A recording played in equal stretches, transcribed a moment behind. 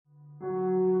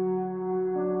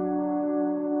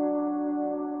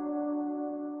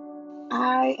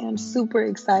I am super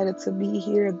excited to be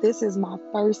here. This is my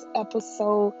first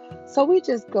episode, so we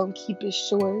just gonna keep it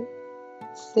short,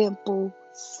 simple,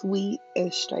 sweet,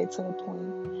 and straight to the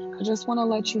point. I just want to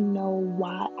let you know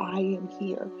why I am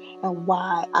here and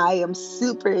why I am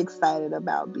super excited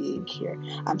about being here.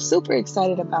 I'm super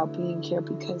excited about being here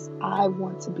because I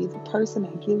want to be the person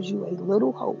that gives you a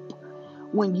little hope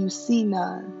when you see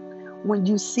none, when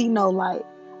you see no light.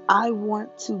 I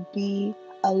want to be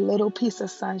a little piece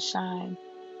of sunshine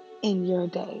in your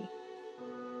day.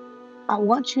 I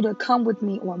want you to come with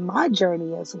me on my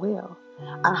journey as well.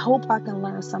 I hope I can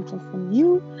learn something from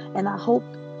you, and I hope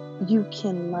you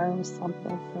can learn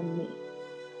something from me.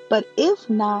 But if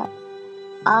not,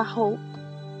 I hope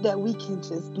that we can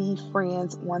just be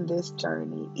friends on this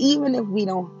journey, even if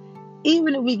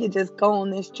we could just go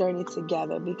on this journey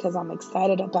together, because I'm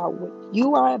excited about what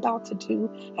you are about to do,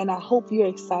 and I hope you're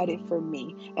excited for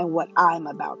me and what I'm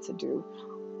about to do.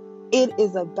 It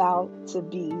is about to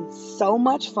be so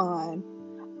much fun.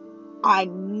 I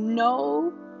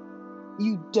know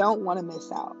you don't want to miss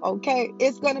out, okay?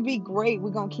 It's going to be great.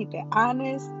 We're going to keep it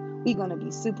honest. We're going to be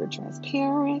super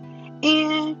transparent.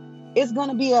 And it's going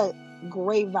to be a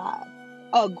great vibe.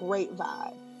 A great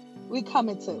vibe. We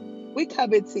coming to we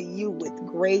coming to you with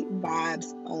great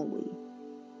vibes only.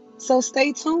 So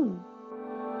stay tuned.